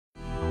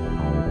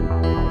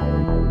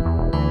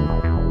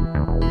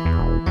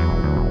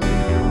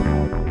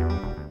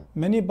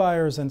Many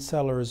buyers and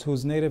sellers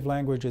whose native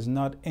language is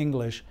not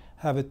English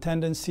have a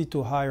tendency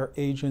to hire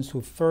agents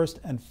who first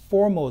and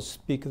foremost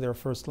speak their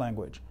first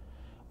language.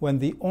 When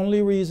the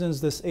only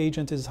reasons this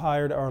agent is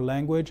hired are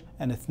language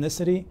and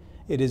ethnicity,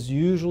 it is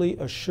usually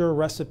a sure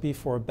recipe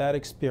for a bad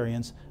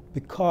experience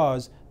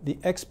because the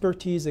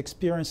expertise,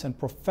 experience, and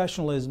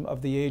professionalism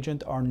of the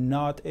agent are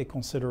not a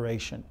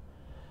consideration.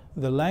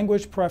 The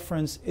language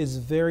preference is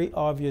very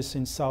obvious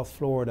in South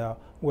Florida,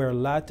 where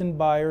Latin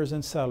buyers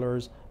and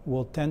sellers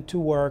will tend to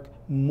work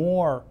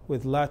more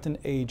with Latin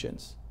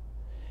agents.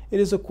 It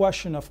is a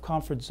question of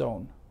comfort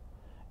zone.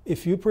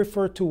 If you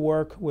prefer to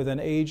work with an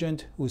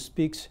agent who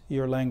speaks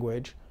your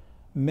language,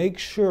 make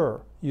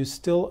sure you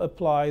still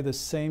apply the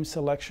same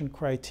selection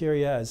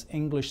criteria as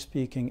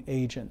English-speaking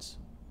agents.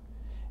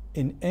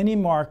 In any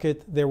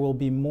market, there will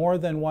be more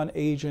than one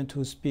agent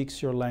who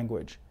speaks your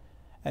language.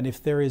 And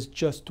if there is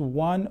just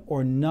one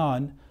or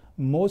none,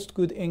 most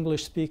good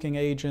English-speaking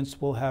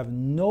agents will have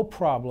no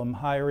problem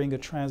hiring a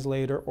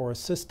translator or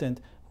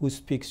assistant who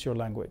speaks your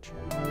language.